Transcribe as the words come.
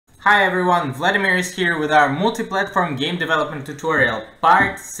Hi everyone, Vladimir is here with our multi-platform game development tutorial,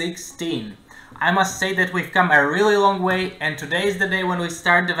 part 16. I must say that we've come a really long way, and today is the day when we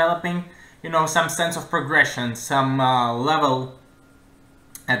start developing, some sense of progression, some level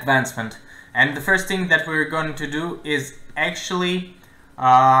advancement. And the first thing that we're going to do is actually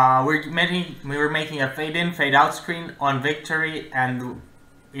we're making a fade-in, fade-out screen on victory, and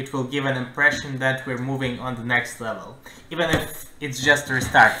it will give an impression that we're moving on the next level, even if it's just a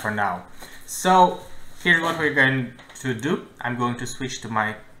restart for now. So here's what we're going to do. I'm going to switch to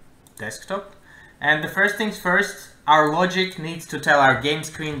my desktop, and the first things first, our logic needs to tell our game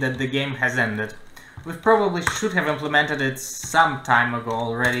screen that the game has ended. We probably should have implemented it some time ago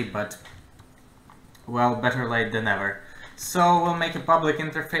already, but well, better late than never. So we'll make a public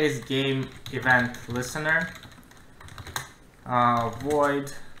interface game event listener,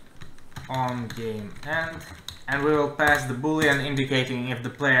 void on game end, and we will pass the boolean indicating if the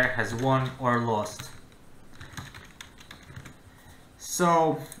player has won or lost.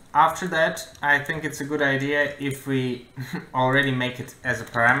 So after that, I think it's a good idea if we already make it as a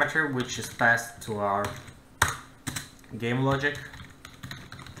parameter, which is passed to our game logic,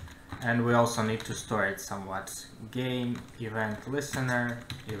 and we also need to store it somewhat. Game event listener,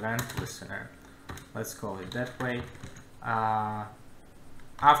 let's call it that way.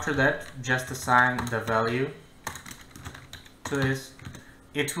 After that, just assign the value to this.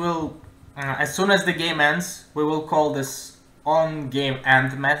 It will, as soon as the game ends, we will call this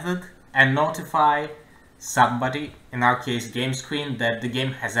onGameEnd method and notify somebody, in our case game screen, that the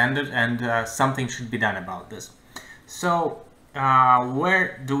game has ended and something should be done about this. So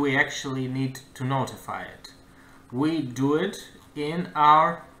where do we actually need to notify it? We do it in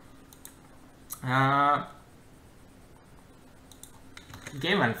our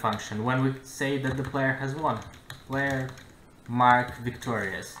GameEnd function when we say that the player has won. Player mark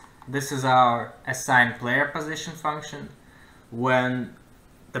victorious. This is our assign player position function when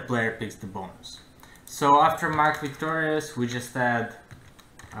the player picks the bonus. So after mark victorious, we just add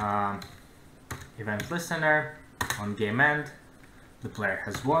event listener on game end. The player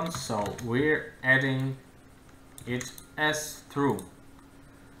has won, so we're adding it as true.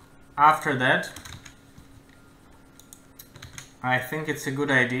 After that, I think it's a good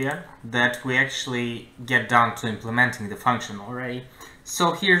idea that we actually get down to implementing the function already.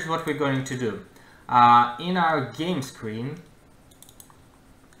 So here's what we're going to do. In our game screen,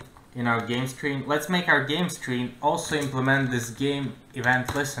 let's make our game screen also implement this game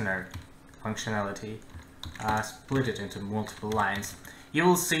event listener functionality. Split it into multiple lines. You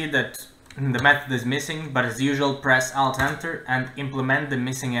will see that the method is missing, but as usual, press Alt-Enter and implement the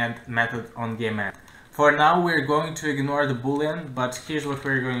missing end method on game end. For now, we're going to ignore the boolean, but here's what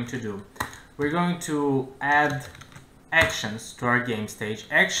we're going to do. We're going to add actions to our game stage.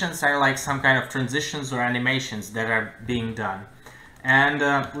 Actions are like some kind of transitions or animations that are being done. And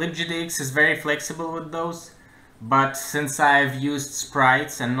Libgdx is very flexible with those, but since I've used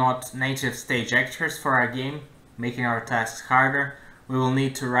sprites and not native stage actors for our game, making our tasks harder, we will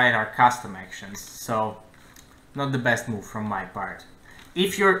need to write our custom actions. So, not the best move from my part.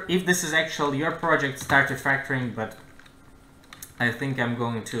 If this is actually your project, start refactoring, but I think I'm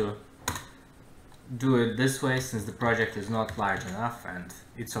going to do it this way since the project is not large enough and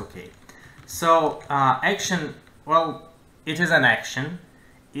it's okay. So action, well, it is an action.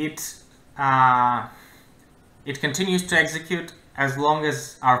 It continues to execute as long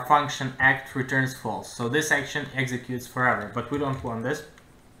as our function act returns false. So this action executes forever, but we don't want this.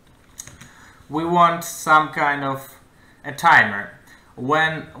 We want some kind of a timer.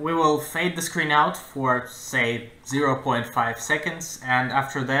 When we will fade the screen out for, say, 0.5 seconds, and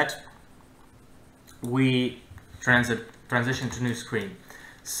after that we transition to new screen.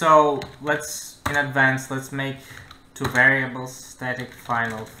 So in advance, let's make two variables, static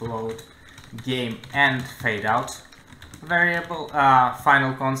final float game and fade out variable,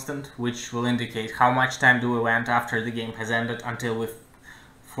 final constant, which will indicate how much time do we went after the game has ended until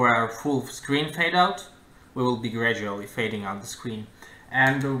for our full screen fade out, we will be gradually fading out the screen.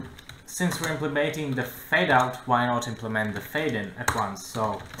 And since we're implementing the fade out, why not implement the fade in at once?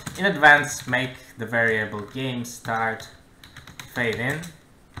 So in advance, make the variable game start fade in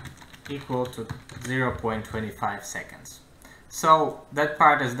equal to 0.25 seconds. So that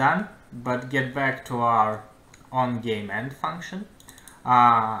part is done, but get back to our onGameEnd function.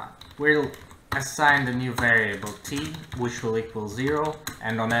 We'll assign the new variable t, which will equal 0,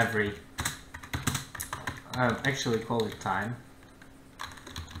 and on every actually call it time.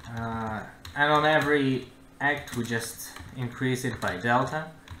 And on every act we just increase it by delta,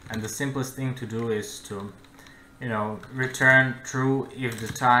 and the simplest thing to do is to return true if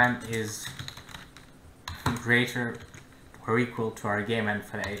the time is greater or equal to our game end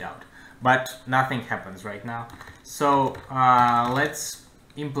fadeout. But nothing happens right now. So let's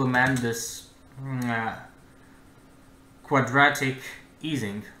implement this quadratic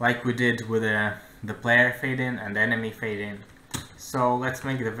easing like we did with the player fadein and enemy fadein. So let's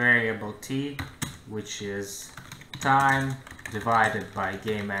make the variable t, which is time divided by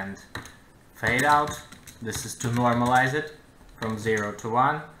game end fadeout. This is to normalize it from 0 to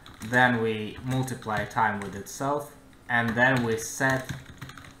 1. Then we multiply time with itself, and then we set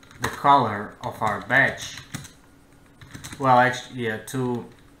the color of our badge, well, actually, yeah, to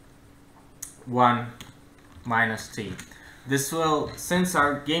 1 minus t. This will, since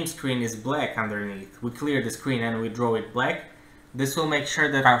our game screen is black underneath, we clear the screen and we draw it black. This will make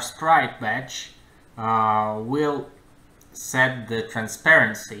sure that our sprite badge will set the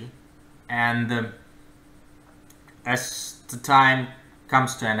transparency, and as the time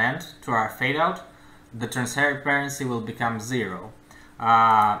comes to an end to our fadeout, the transparency will become 0.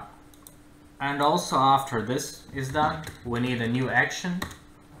 And also after this is done, we need a new action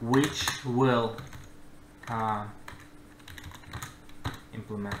which will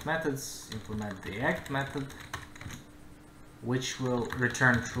implement methods, implement the act method, which will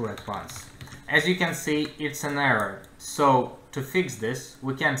return true at once. As you can see, it's an error. So to fix this,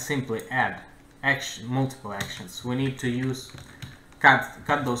 we can't simply add multiple actions. We need to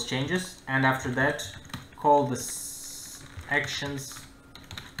cut those changes, and after that call the actions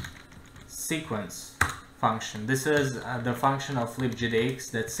sequence function. This is the function of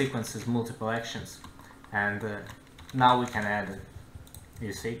libgdx that sequences multiple actions, and now we can add it.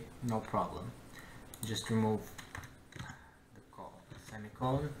 You see, no problem. Just remove the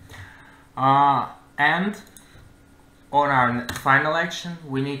semicolon. And on our final action,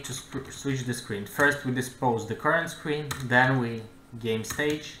 we need to switch the screen. First we dispose the current screen, then we game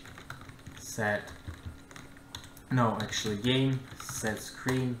stage, game, set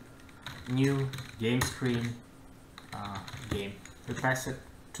screen, new, game screen, game. We pass it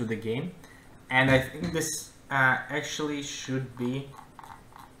to the game, and I think this actually should be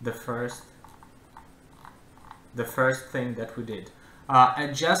the first thing that we did.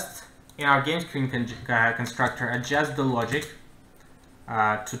 Adjust in our game screen constructor, adjust the logic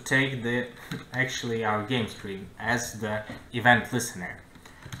to take our game screen as the event listener.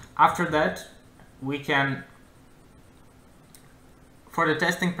 After that, we can, for the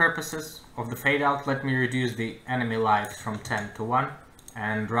testing purposes of the fadeout, let me reduce the enemy lives from 10 to 1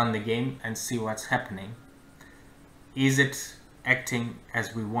 and run the game and see what's happening. Is it acting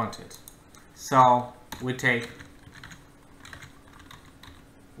as we want it? So we take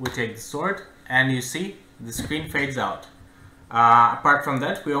the sword, and you see the screen fades out. Apart from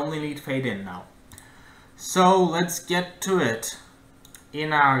that, we only need fade in now. So let's get to it.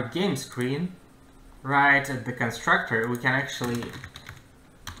 In our game screen, right at the constructor, we can actually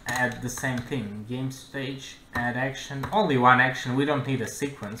add the same thing. Game stage, add action, only one action. We don't need a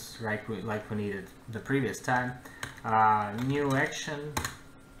sequence like we needed the previous time. New action,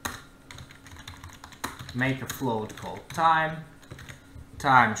 make a float called time.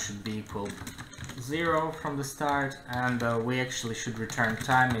 Time should be equal 0 from the start, and we actually should return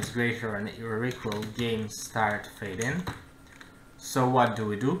time is greater or equal game start fade in. So what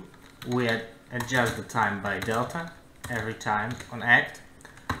do? We adjust the time by delta every time on act,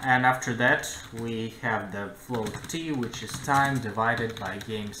 and after that we have the float t, which is time divided by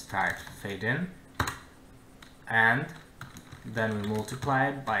game start fade in, and then we multiply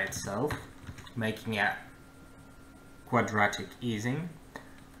it by itself, making a quadratic easing.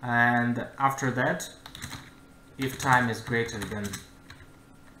 And after that, if time is greater than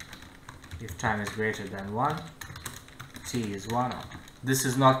 1, t is 1. This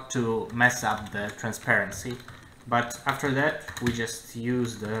is not to mess up the transparency, but after that we just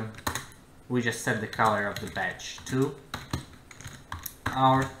set the color of the badge to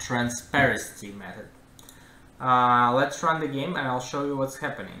our transparency method. Let's run the game and I'll show you what's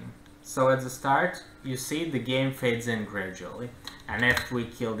happening. So at the start, you see the game fades in gradually, and if we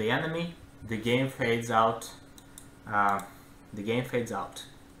kill the enemy, the game fades out.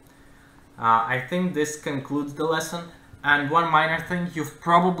 I think this concludes the lesson. And one minor thing, you've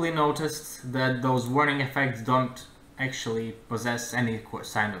probably noticed that those warning effects don't actually possess any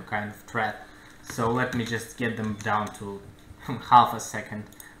kind of threat. So let me just get them down to half a second.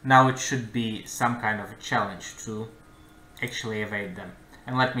 Now it should be some kind of a challenge to actually evade them.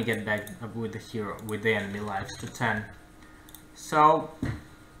 And let me get back with the enemy lives to 10. So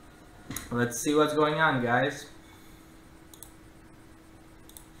let's see what's going on, guys.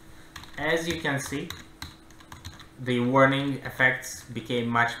 As you can see, the warning effects became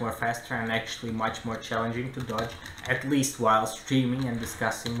much more faster and actually much more challenging to dodge, at least while streaming and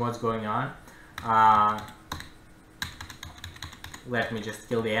discussing what's going on. Let me just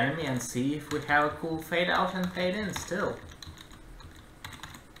kill the enemy and see if we have a cool fade out and fade in still.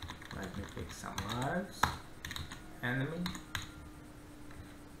 Let me pick some lives. Enemy.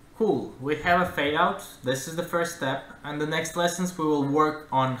 Cool, we have a fade out. This is the first step, and the next lessons we will work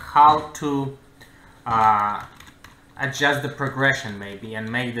on how to adjust the progression maybe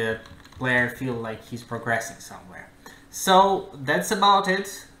and make the player feel like he's progressing somewhere. So that's about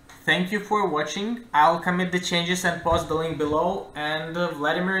it. Thank you for watching. I'll commit the changes and post the link below, and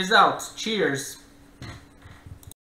Vladimir is out. Cheers!